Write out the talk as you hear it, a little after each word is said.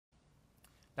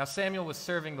Now Samuel was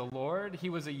serving the Lord. He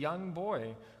was a young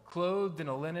boy, clothed in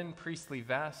a linen priestly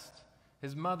vest.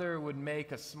 His mother would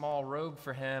make a small robe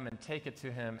for him and take it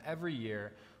to him every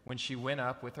year when she went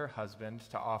up with her husband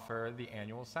to offer the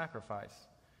annual sacrifice.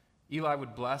 Eli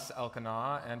would bless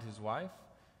Elkanah and his wife,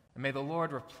 and may the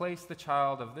Lord replace the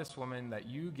child of this woman that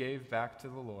you gave back to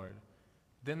the Lord.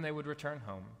 Then they would return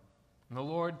home. And the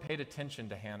Lord paid attention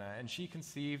to Hannah, and she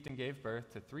conceived and gave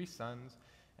birth to 3 sons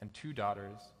and 2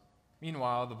 daughters.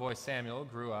 Meanwhile, the boy Samuel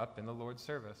grew up in the Lord's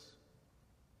service.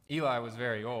 Eli was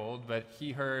very old, but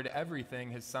he heard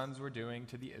everything his sons were doing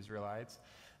to the Israelites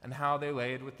and how they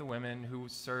laid with the women who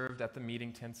served at the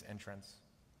meeting tent's entrance.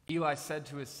 Eli said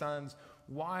to his sons,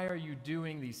 "Why are you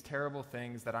doing these terrible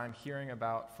things that I'm hearing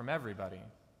about from everybody?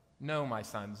 No, my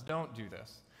sons, don't do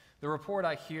this. The report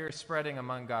I hear spreading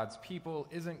among God's people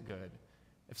isn't good.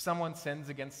 If someone sins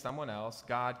against someone else,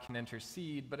 God can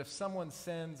intercede, but if someone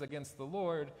sins against the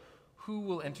Lord, who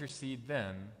will intercede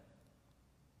then?"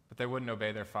 But they wouldn't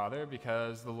obey their father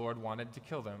because the Lord wanted to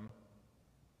kill them.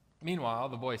 Meanwhile,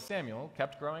 the boy Samuel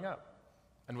kept growing up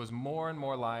and was more and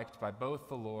more liked by both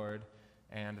the Lord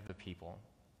and the people.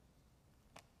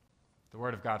 The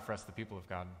word of God for us, the people of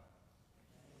God.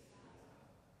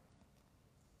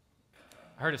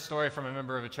 I heard a story from a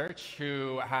member of a church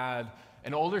who had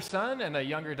an older son and a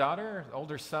younger daughter. The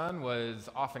older son was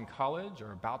off in college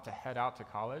or about to head out to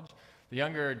college. The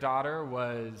younger daughter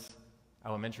was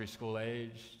elementary school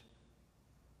aged.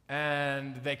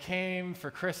 And they came for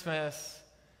Christmas,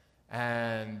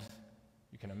 and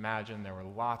you can imagine there were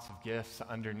lots of gifts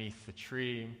underneath the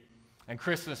tree. And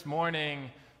Christmas morning,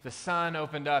 the son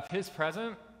opened up his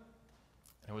present,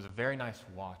 and it was a very nice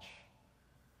watch.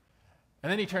 And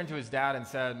then he turned to his dad and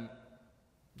said,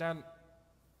 "Dad,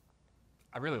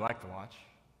 I really like the watch.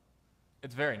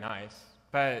 It's very nice,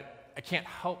 but I can't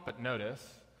help but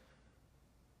notice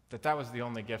that was the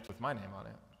only gift with my name on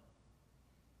it.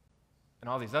 And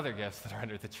all these other gifts that are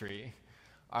under the tree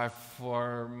are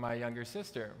for my younger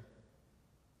sister.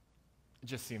 It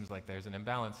just seems like there's an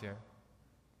imbalance here.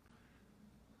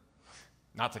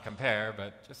 Not to compare,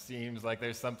 but just seems like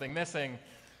there's something missing."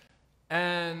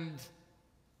 And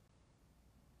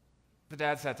the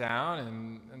dad sat down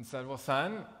and said, "Well,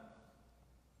 son,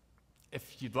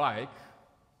 if you'd like,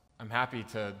 I'm happy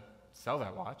to sell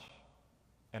that watch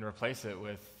and replace it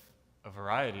with a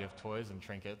variety of toys and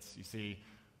trinkets. You see,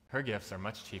 her gifts are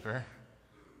much cheaper.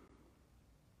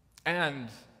 And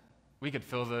we could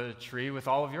fill the tree with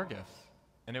all of your gifts,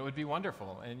 and it would be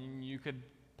wonderful, and you could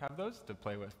have those to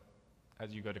play with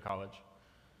as you go to college."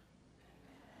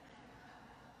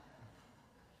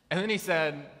 And then he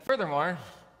said, "Furthermore,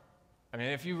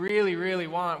 if you really, really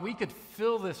want, we could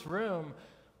fill this room.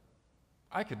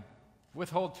 I could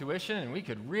withhold tuition, and we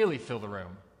could really fill the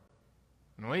room.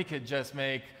 And we could just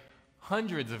make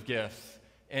hundreds of gifts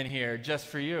in here just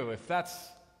for you, if that's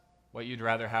what you'd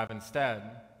rather have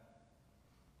instead."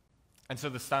 And so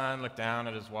the son looked down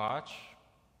at his watch,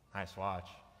 nice watch,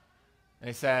 and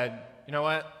he said, "You know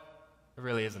what? It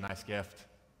really is a nice gift."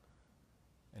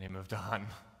 And he moved on.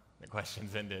 The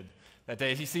questions ended that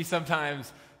day. You see,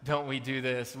 sometimes don't we do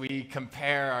this? We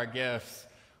compare our gifts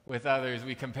with others.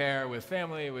 We compare with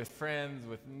family, with friends,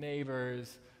 with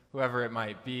neighbors, whoever it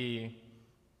might be.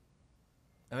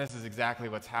 And this is exactly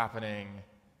what's happening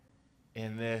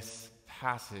in this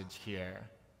passage here.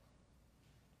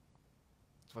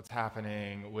 It's what's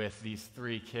happening with these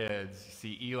 3 kids. You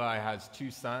see, Eli has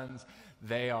 2 sons.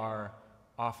 They are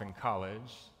off in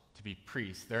college to be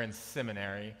priests. They're in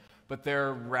seminary, but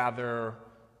they're rather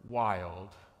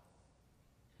wild.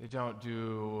 They don't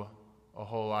do a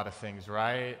whole lot of things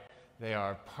right. They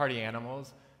are party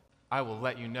animals. I will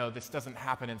let you know this doesn't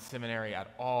happen in seminary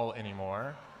at all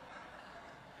anymore.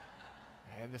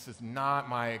 This is not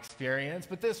my experience,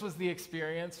 but this was the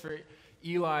experience for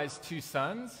Eli's 2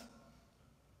 sons.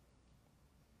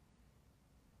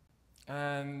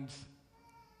 And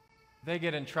they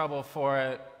get in trouble for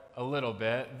it a little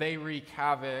bit. They wreak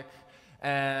havoc,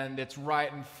 and it's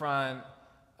right in front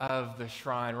of the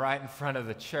shrine, right in front of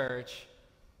the church.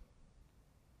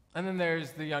 And then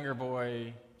there's the younger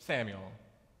boy, Samuel,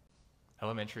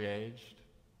 elementary aged,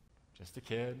 just a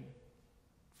kid.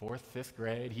 4th, 5th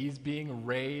grade. He's being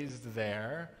raised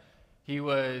there. He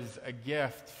was a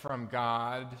gift from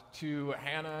God to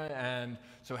Hannah, and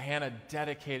so Hannah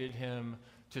dedicated him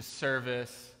to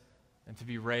service and to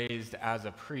be raised as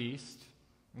a priest.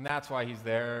 And that's why he's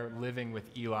there living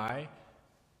with Eli. And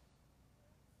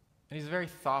he's a very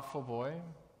thoughtful boy.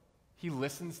 He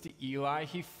listens to Eli.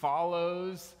 He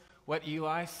follows what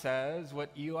Eli says,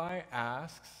 what Eli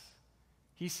asks.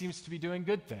 He seems to be doing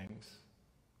good things.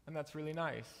 And that's really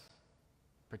nice.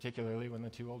 particularly when the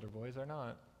two older boys are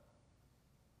not.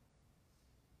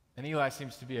 And Eli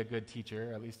seems to be a good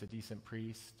teacher, at least a decent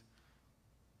priest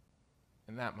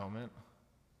in that moment,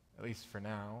 at least for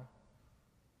now.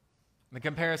 The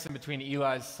comparison between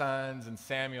Eli's sons and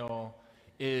Samuel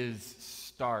is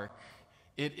stark.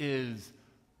 It is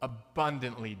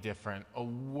abundantly different, a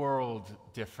world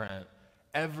different.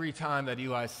 Every time that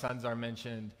Eli's sons are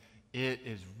mentioned, it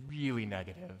is really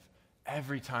negative.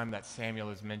 Every time that Samuel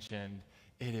is mentioned,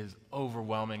 it is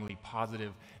overwhelmingly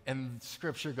positive. And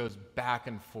Scripture goes back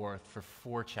and forth for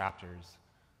 4 chapters,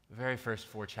 the very first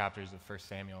 4 chapters of 1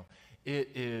 Samuel. It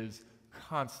is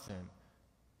constant,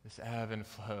 this ebb and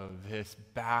flow, this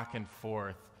back and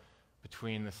forth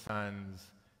between the sons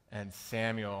and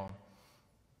Samuel.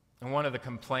 And one of the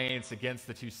complaints against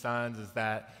the 2 sons is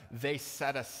that they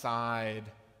set aside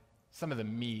some of the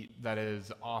meat that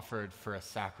is offered for a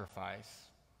sacrifice.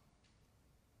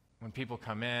 When people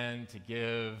come in to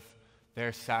give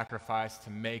their sacrifice,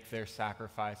 to make their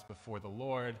sacrifice before the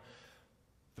Lord,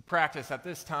 the practice at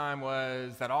this time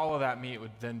was that all of that meat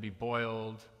would then be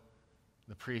boiled.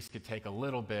 The priest could take a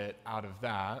little bit out of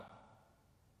that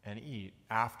and eat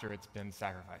after it's been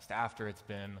sacrificed, after it's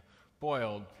been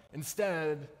boiled.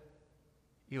 Instead,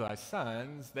 Eli's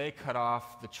sons, they cut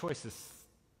off the choicest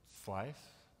slice.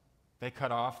 They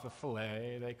cut off the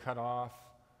fillet. They cut off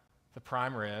the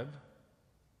prime rib.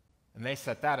 And they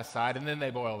set that aside, and then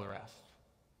they boil the rest.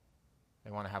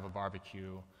 They want to have a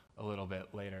barbecue a little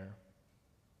bit later.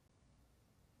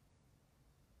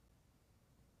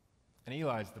 And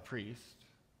Eli's the priest.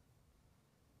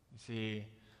 You see,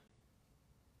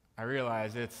 I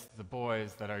realize it's the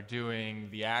boys that are doing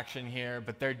the action here,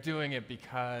 but they're doing it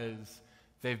because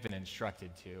they've been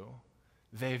instructed to.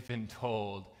 They've been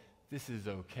told, this is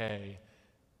okay.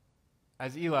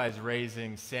 As Eli's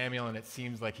raising Samuel, and it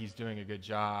seems like he's doing a good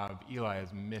job, Eli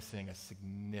is missing a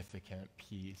significant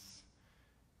piece.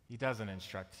 He doesn't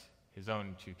instruct his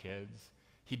own 2 kids.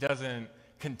 He doesn't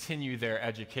continue their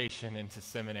education into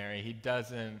seminary. He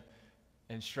doesn't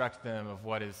instruct them of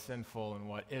what is sinful and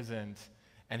what isn't.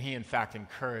 And he, in fact,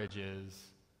 encourages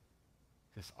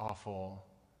this awful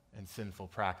and sinful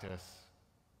practice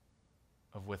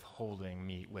of withholding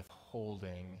meat,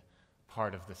 withholding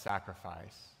part of the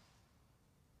sacrifice.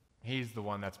 He's the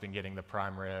one that's been getting the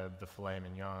prime rib, the filet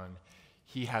mignon.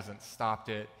 He hasn't stopped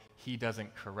it. He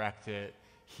doesn't correct it.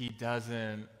 He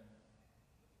doesn't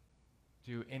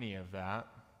do any of that.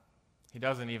 He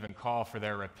doesn't even call for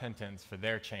their repentance, for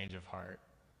their change of heart.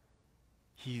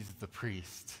 He's the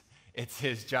priest. It's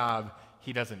his job.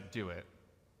 He doesn't do it.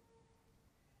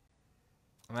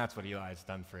 And that's what Eli's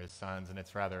done for his sons, and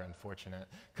it's rather unfortunate.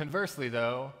 Conversely,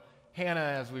 though, Hannah,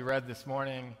 as we read this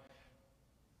morning,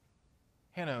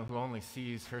 Hannah, who only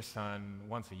sees her son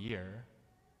once a year,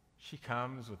 she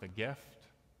comes with a gift.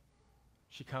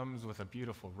 She comes with a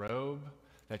beautiful robe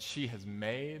that she has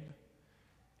made.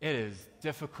 It is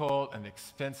difficult and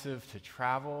expensive to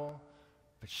travel,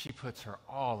 but she puts her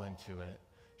all into it.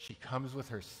 She comes with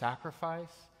her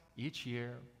sacrifice each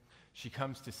year. She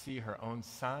comes to see her own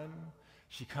son.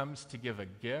 She comes to give a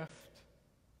gift.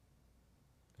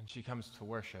 And she comes to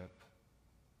worship.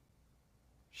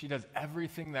 She does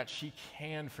everything that she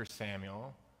can for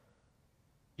Samuel,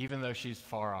 even though she's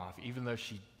far off, even though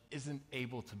she isn't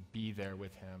able to be there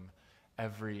with him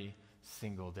every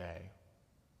single day.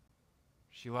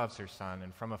 She loves her son,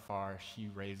 and from afar, she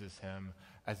raises him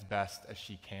as best as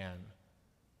she can.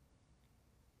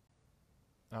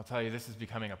 And I'll tell you, this is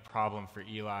becoming a problem for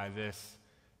Eli, this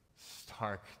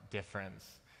stark difference.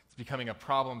 It's becoming a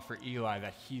problem for Eli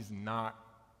that he's not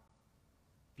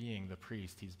being the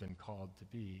priest he's been called to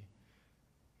be.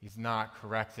 He's not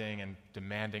correcting and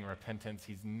demanding repentance.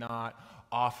 He's not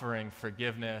offering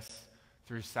forgiveness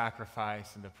through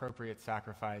sacrifice and appropriate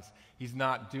sacrifice. He's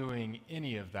not doing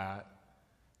any of that.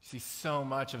 You see, so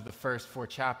much of the first 4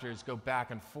 chapters go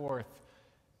back and forth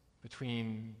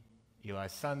between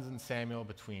Eli's sons and Samuel,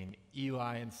 between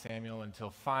Eli and Samuel,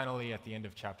 until finally at the end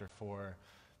of chapter 4,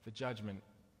 the judgment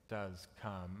does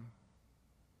come.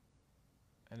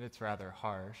 And it's rather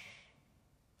harsh.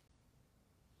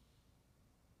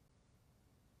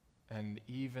 And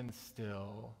even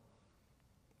still,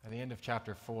 at the end of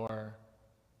chapter 4,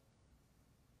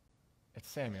 it's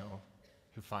Samuel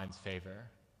who finds favor.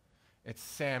 It's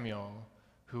Samuel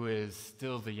who is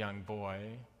still the young boy.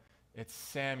 It's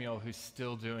Samuel who's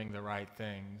still doing the right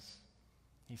things.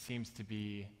 He seems to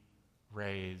be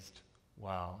raised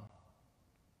well.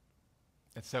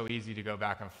 It's so easy to go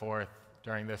back and forth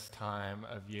during this time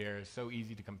of year. It's so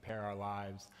easy to compare our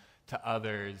lives to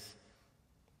others.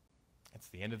 It's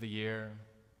the end of the year.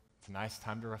 It's a nice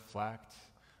time to reflect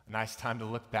a nice time to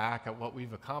look back at what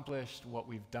we've accomplished, what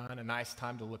we've done, a nice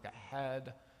time to look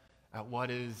ahead at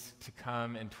what is to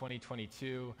come in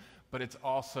 2022, but it's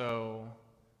also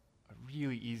a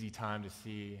really easy time to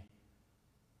see,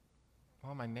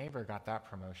 well, my neighbor got that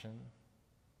promotion.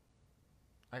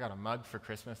 I got a mug for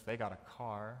Christmas, they got a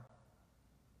car.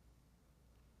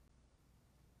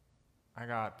 I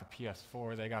got the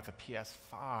PS4, they got the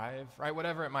PS5, right?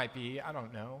 Whatever it might be, I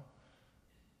don't know.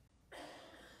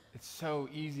 It's so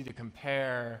easy to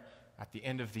compare at the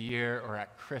end of the year or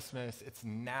at Christmas. It's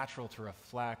natural to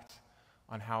reflect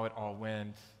on how it all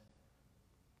went.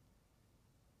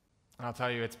 And I'll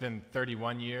tell you, it's been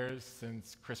 31 years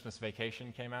since Christmas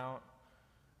Vacation came out,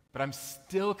 but I'm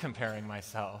still comparing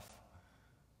myself.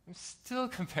 I'm still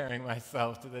comparing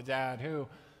myself to the dad who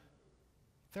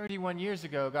 31 years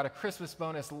ago got a Christmas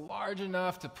bonus large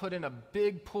enough to put in a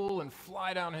big pool and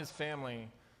fly down his family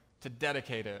to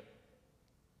dedicate it.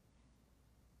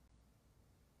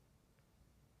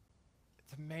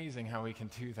 It's amazing how we can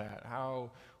do that,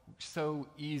 how so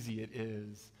easy it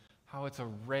is, how it's a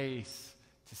race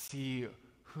to see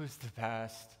who's the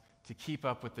best, to keep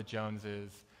up with the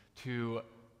Joneses, to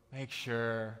make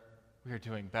sure we are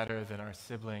doing better than our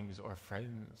siblings or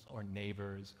friends or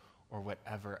neighbors or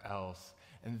whatever else.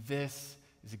 And this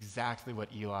is exactly what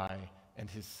Eli and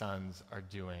his sons are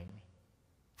doing.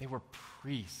 They were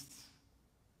priests.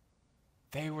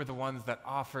 They were the ones that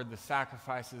offered the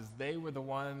sacrifices. They were the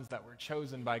ones that were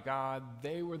chosen by God.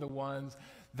 They were the ones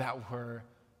that were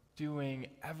doing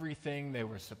everything they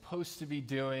were supposed to be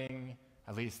doing.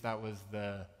 At least that was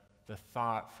the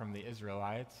thought from the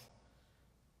Israelites.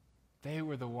 They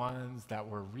were the ones that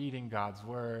were reading God's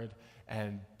word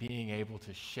and being able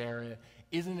to share it.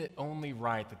 Isn't it only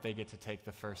right that they get to take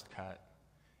the first cut?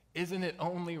 Isn't it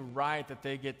only right that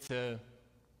they get to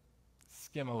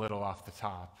skim a little off the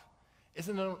top?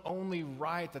 Isn't it only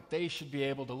right that they should be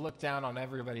able to look down on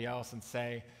everybody else and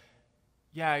say,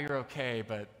 yeah, you're okay,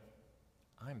 but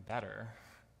I'm better.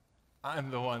 I'm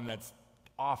the one that's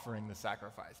offering the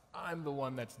sacrifice. I'm the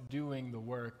one that's doing the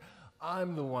work.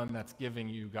 I'm the one that's giving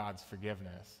you God's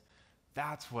forgiveness.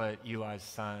 That's what Eli's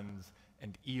sons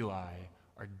and Eli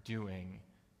are doing.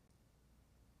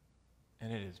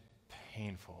 And it is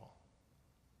painful.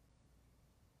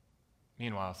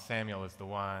 Meanwhile, Samuel is the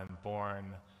one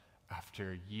born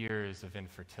after years of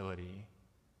infertility.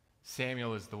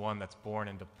 Samuel is the one that's born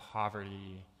into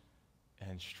poverty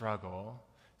and struggle.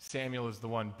 Samuel is the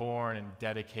one born and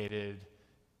dedicated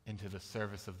into the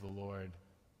service of the Lord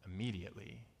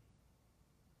immediately.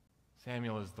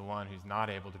 Samuel is the one who's not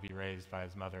able to be raised by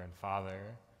his mother and father,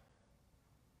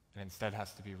 and instead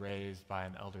has to be raised by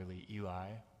an elderly Eli.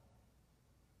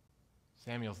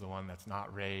 Samuel's the one that's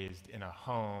not raised in a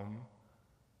home,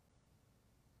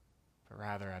 but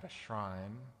rather at a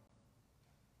shrine.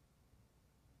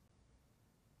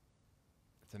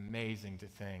 It's amazing to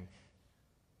think,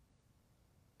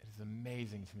 it is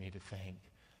amazing to me to think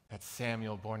that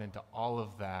Samuel, born into all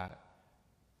of that,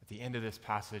 at the end of this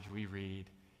passage we read,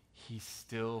 he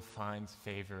still finds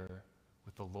favor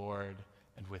with the Lord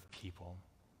and with people.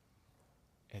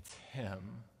 It's him,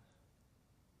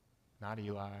 not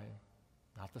Eli,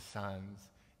 not the sons.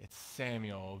 It's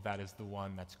Samuel that is the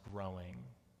one that's growing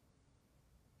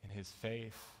in his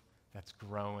faith, that's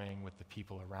growing with the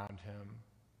people around him,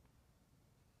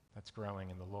 that's growing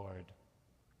in the Lord.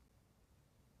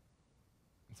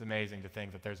 It's amazing to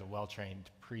think that there's a well-trained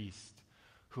priest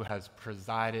who has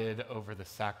presided over the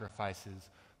sacrifices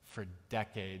for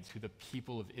decades, who the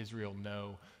people of Israel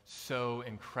know so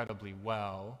incredibly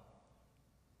well,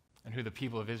 and who the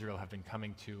people of Israel have been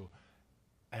coming to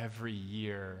every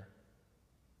year.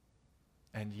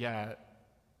 And yet,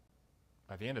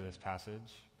 by the end of this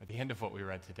passage, by the end of what we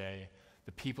read today,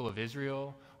 the people of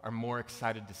Israel are more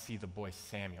excited to see the boy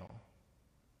Samuel.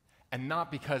 And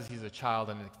not because he's a child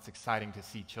and it's exciting to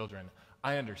see children.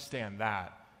 I understand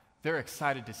that. They're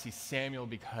excited to see Samuel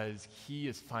because he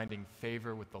is finding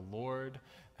favor with the Lord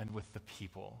and with the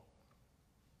people.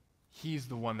 He's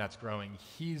the one that's growing.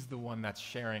 He's the one that's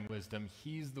sharing wisdom.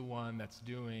 He's the one that's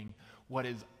doing what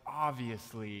is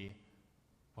obviously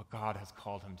what God has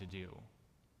called him to do.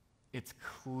 It's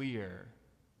clear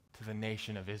to the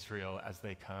nation of Israel as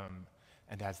they come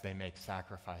and as they make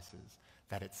sacrifices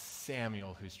that it's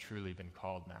Samuel who's truly been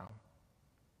called now.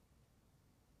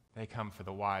 They come for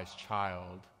the wise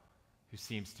child who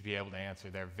seems to be able to answer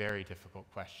their very difficult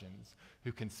questions,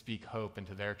 who can speak hope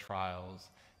into their trials,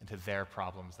 into their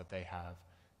problems that they have.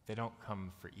 They don't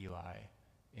come for Eli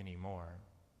anymore.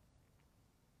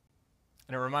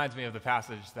 And it reminds me of the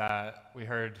passage that we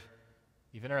heard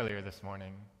even earlier this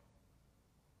morning,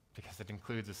 because it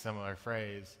includes a similar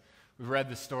phrase. We've read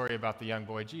the story about the young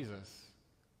boy Jesus.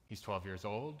 He's 12 years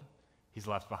old. He's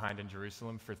left behind in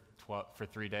Jerusalem for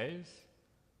 3 days.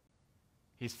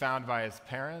 He's found by his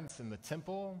parents in the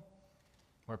temple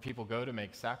where people go to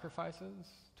make sacrifices,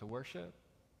 to worship,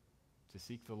 to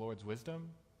seek the Lord's wisdom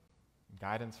and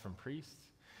guidance from priests.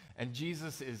 And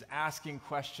Jesus is asking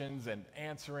questions and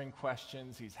answering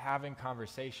questions. He's having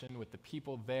conversation with the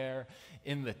people there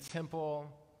in the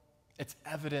temple. It's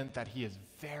evident that he is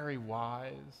very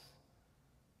wise.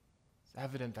 It's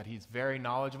evident that he's very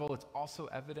knowledgeable. It's also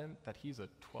evident that he's a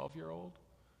 12-year-old.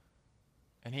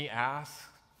 And he asks,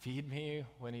 feed me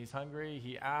when he's hungry.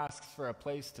 He asks for a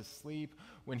place to sleep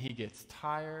when he gets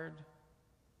tired,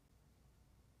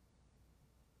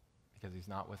 because he's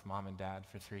not with mom and dad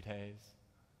for 3 days.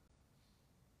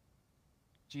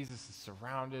 Jesus is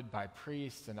surrounded by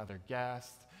priests and other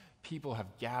guests. People have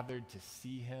gathered to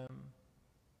see him.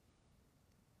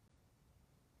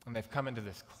 And they've come into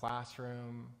this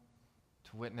classroom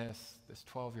to witness this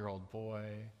 12-year-old boy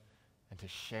and to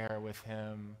share with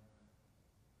him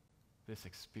this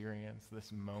experience,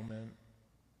 this moment.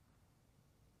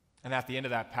 And at the end of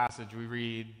that passage, we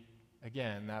read,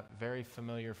 again, that very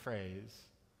familiar phrase,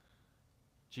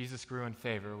 Jesus grew in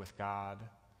favor with God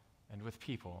and with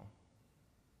people,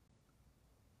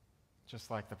 just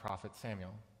like the prophet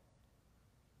Samuel.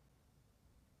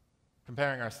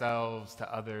 Comparing ourselves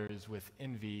to others with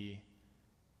envy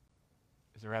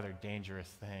is a rather dangerous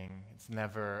thing. It's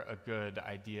never a good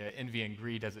idea. Envy and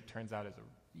greed, as it turns out, is a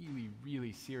really,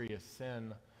 really serious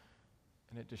sin,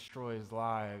 and it destroys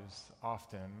lives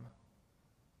often.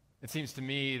 It seems to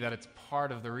me that it's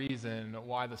part of the reason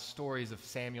why the stories of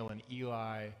Samuel and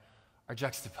Eli are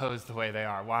juxtaposed the way they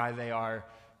are, why they are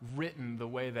written the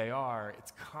way they are.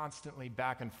 It's constantly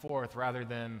back and forth rather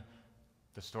than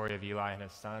the story of Eli and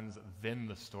his sons, then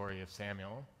the story of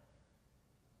Samuel.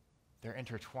 They're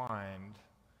intertwined.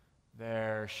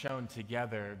 They're shown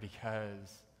together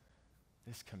because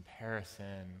this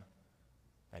comparison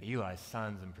that Eli's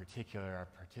sons in particular are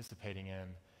participating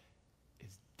in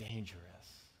is dangerous.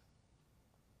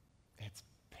 It's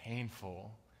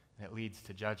painful, and it leads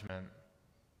to judgment.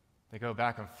 They go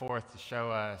back and forth to show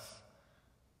us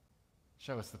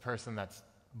the person that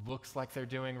looks like they're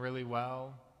doing really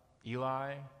well.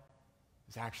 Eli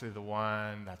is actually the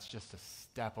one that's just a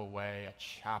step away, a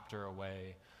chapter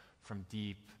away from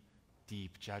deep,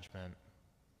 deep judgment.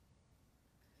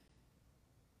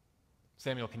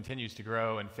 Samuel continues to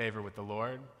grow in favor with the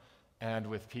Lord and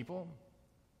with people.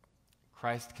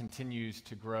 Christ continues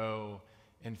to grow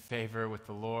in favor with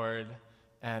the Lord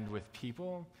and with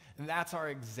people. And that's our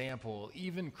example.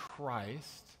 Even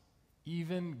Christ,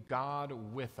 even God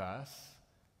with us,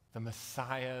 the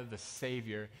Messiah, the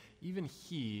Savior, even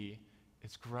he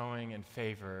is growing in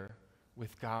favor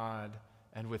with God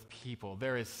and with people.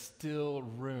 There is still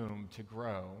room to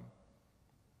grow.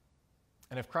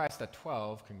 And if Christ at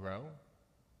 12 can grow,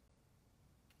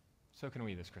 so can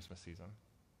we this Christmas season.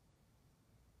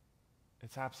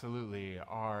 It's absolutely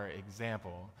our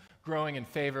example. Growing in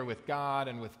favor with God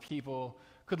and with people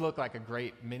could look like a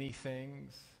great many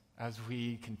things as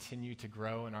we continue to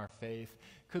grow in our faith.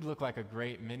 Could look like a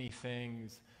great many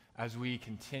things as we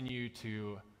continue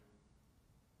to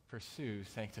pursue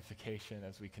sanctification,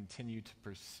 as we continue to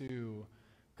pursue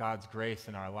God's grace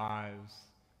in our lives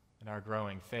and our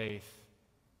growing faith.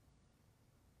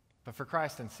 But for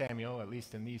Christ and Samuel, at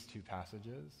least in these two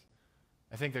passages,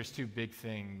 I think there's two big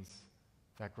things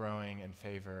that growing in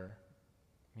favor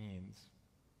means.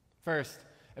 First,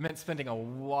 it meant spending a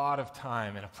lot of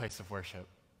time in a place of worship.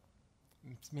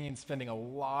 It means spending a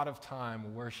lot of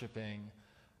time worshiping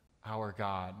our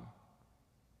God.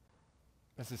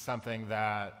 This is something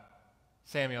that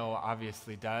Samuel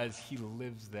obviously does. He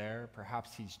lives there.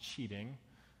 Perhaps he's cheating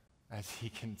as he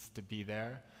gets to be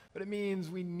there. But it means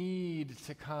we need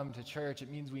to come to church. It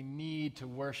means we need to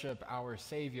worship our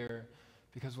Savior,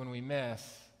 because when we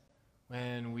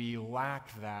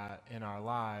lack that in our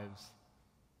lives,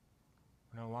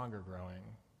 we're no longer growing.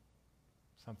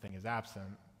 Something is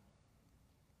absent.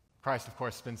 Christ, of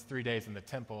course, spends 3 days in the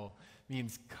temple. It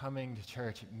means coming to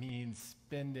church. It means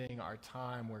spending our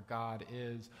time where God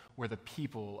is, where the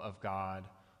people of God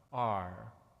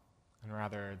are, and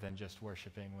rather than just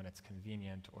worshiping when it's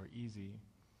convenient or easy.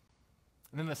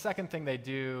 And then the second thing they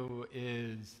do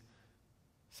is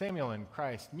Samuel and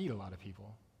Christ meet a lot of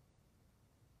people.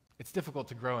 It's difficult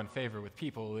to grow in favor with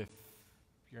people if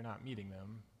you're not meeting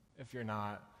them, if you're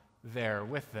not there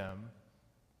with them,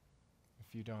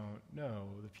 if you don't know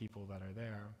the people that are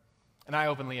there. And I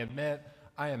openly admit,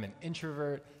 I am an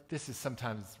introvert. This is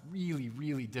sometimes really,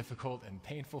 really difficult and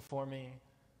painful for me.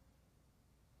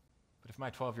 But if my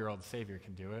 12-year-old Savior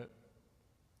can do it,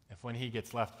 if when he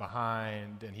gets left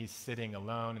behind and he's sitting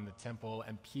alone in the temple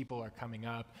and people are coming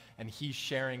up and he's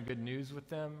sharing good news with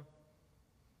them,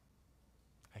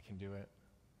 I can do it.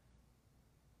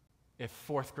 If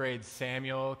fourth grade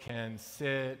Samuel can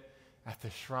sit at the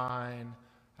shrine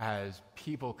as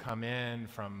people come in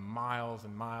from miles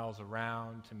and miles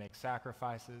around to make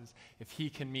sacrifices, if he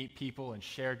can meet people and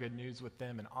share good news with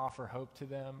them and offer hope to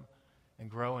them and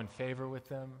grow in favor with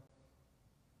them,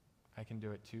 I can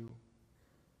do it too.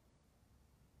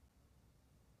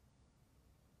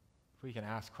 If we can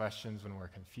ask questions when we're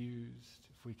confused,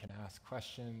 if we can ask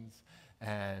questions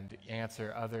and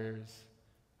answer others,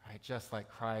 right, just like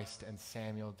Christ and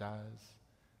Samuel does,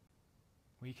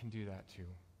 we can do that too.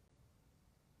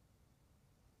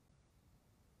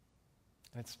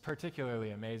 And it's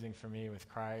particularly amazing for me with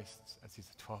Christ as he's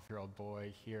a 12-year-old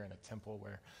boy here in a temple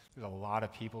where there's a lot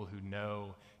of people who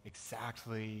know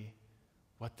exactly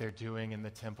what they're doing in the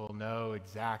temple, know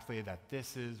exactly that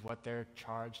this is what they're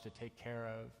charged to take care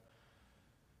of,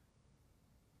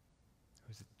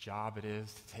 whose job it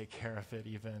is to take care of it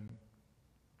even.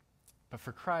 But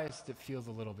for Christ, it feels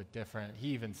a little bit different. He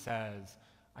even says,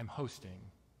 I'm hosting.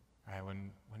 Right?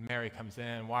 When Mary comes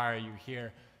in, why are you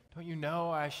here? Don't you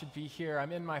know I should be here?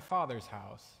 I'm in my Father's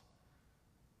house.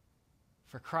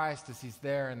 For Christ, as he's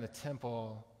there in the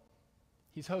temple,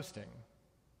 he's hosting.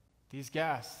 These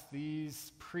guests,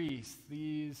 these priests,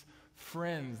 these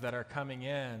friends that are coming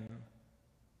in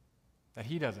that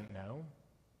he doesn't know,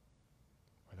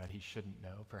 or that he shouldn't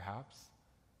know, perhaps.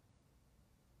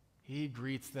 He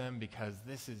greets them because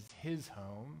this is his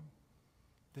home,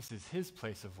 this is his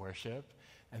place of worship,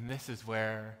 and this is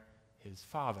where his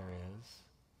Father is.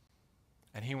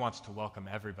 And he wants to welcome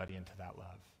everybody into that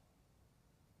love.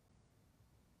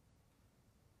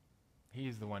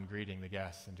 He's the one greeting the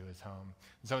guests into his home.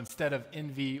 And so instead of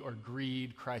envy or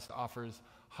greed, Christ offers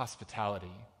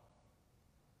hospitality.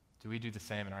 Do we do the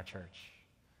same in our church?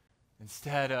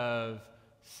 Instead of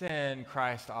sin,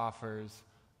 Christ offers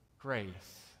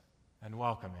grace and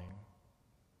welcoming.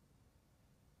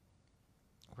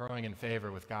 Growing in favor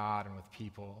with God and with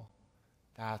people.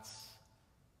 That's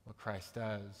what Christ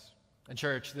does. And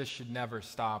church, this should never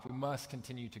stop. We must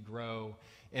continue to grow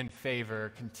in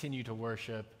favor, continue to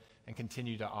worship, and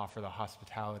continue to offer the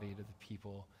hospitality to the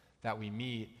people that we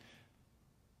meet.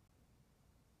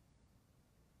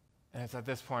 And it's at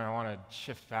this point I want to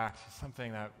shift back to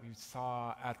something that we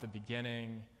saw at the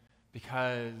beginning,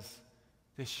 because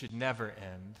this should never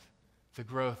end. The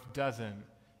growth doesn't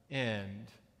end.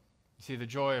 You see, the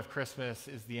joy of Christmas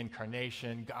is the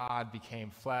incarnation. God became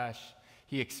flesh.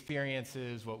 He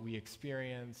experiences what we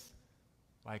experience,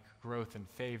 like growth and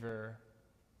favor,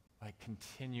 like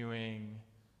continuing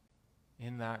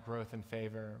in that growth and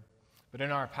favor. But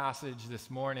in our passage this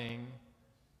morning,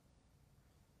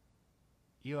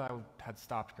 Eli had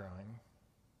stopped growing.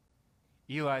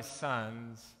 Eli's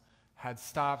sons had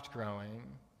stopped growing.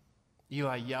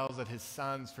 Eli yells at his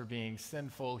sons for being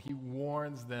sinful. He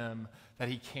warns them that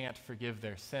he can't forgive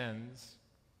their sins.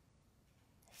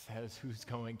 He says, who's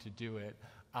going to do it?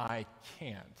 I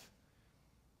can't.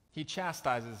 He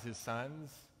chastises his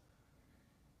sons,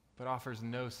 but offers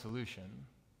no solution,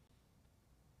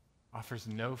 offers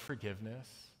no forgiveness,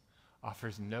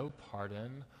 offers no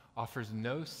pardon, offers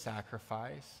no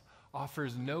sacrifice,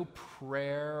 offers no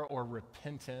prayer or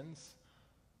repentance,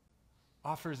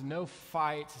 offers no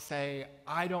fight to say,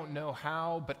 I don't know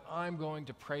how, but I'm going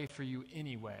to pray for you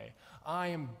anyway. I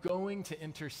am going to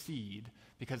intercede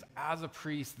because as a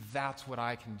priest, that's what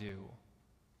I can do.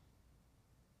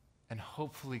 And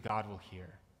hopefully God will hear.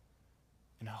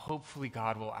 And hopefully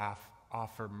God will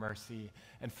offer mercy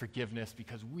and forgiveness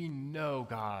because we know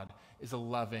God is a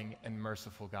loving and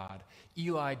merciful God.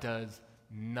 Eli does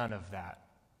none of that.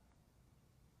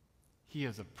 He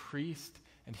is a priest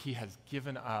and he has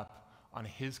given up on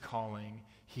his calling.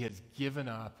 He has given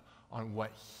up on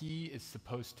what he is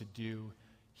supposed to do.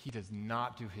 He does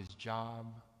not do his job,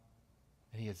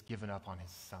 and he has given up on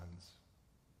his sons.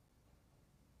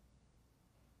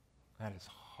 That is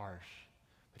harsh,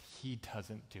 but he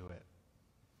doesn't do it.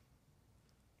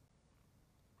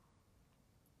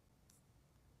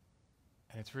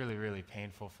 And it's really, really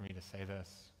painful for me to say this,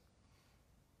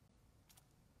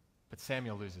 but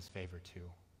Samuel loses favor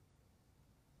too.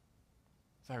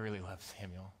 So I really love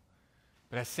Samuel.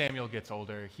 But as Samuel gets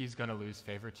older, he's going to lose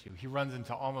favor too. He runs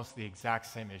into almost the exact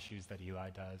same issues that Eli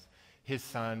does. His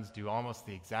sons do almost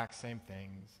the exact same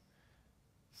things.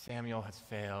 Samuel has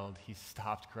failed. He's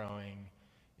stopped growing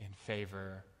in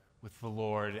favor with the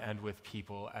Lord and with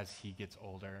people as he gets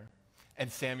older.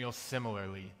 And Samuel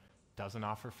similarly doesn't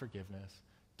offer forgiveness,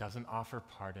 doesn't offer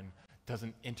pardon,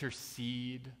 doesn't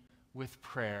intercede with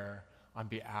prayer on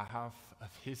behalf of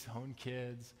his own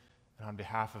kids and on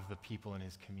behalf of the people in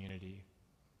his community.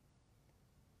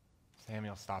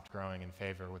 Samuel stopped growing in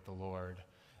favor with the Lord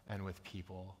and with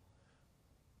people.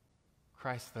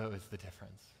 Christ, though, is the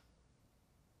difference.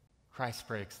 Christ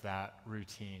breaks that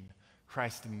routine.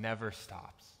 Christ never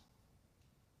stops.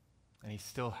 And he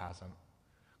still hasn't.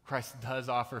 Christ does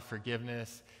offer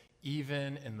forgiveness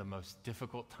even in the most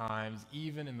difficult times,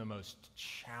 even in the most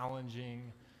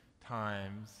challenging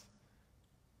times,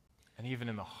 and even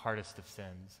in the hardest of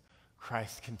sins.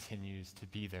 Christ continues to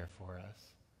be there for us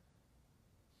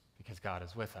because God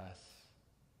is with us,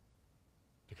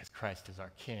 because Christ is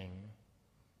our King,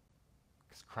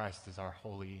 because Christ is our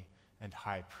holy and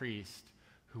high priest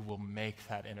who will make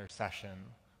that intercession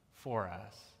for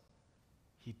us.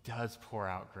 He does pour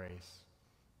out grace.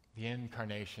 The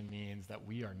incarnation means that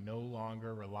we are no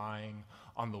longer relying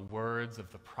on the words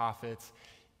of the prophets,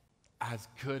 as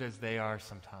good as they are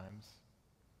sometimes.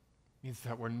 It means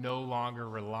that we're no longer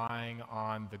relying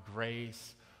on the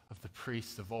grace of the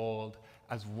priests of old,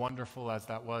 as wonderful as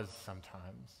that was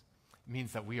sometimes. It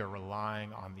means that we are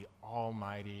relying on the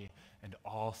almighty and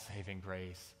all-saving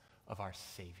grace of our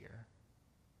Savior.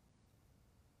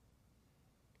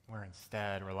 We're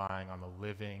instead relying on the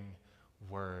living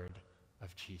word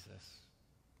of Jesus,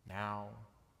 now,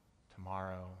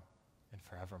 tomorrow, and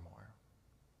forevermore.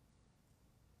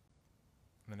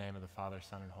 In the name of the Father,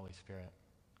 Son, and Holy Spirit,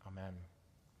 amen.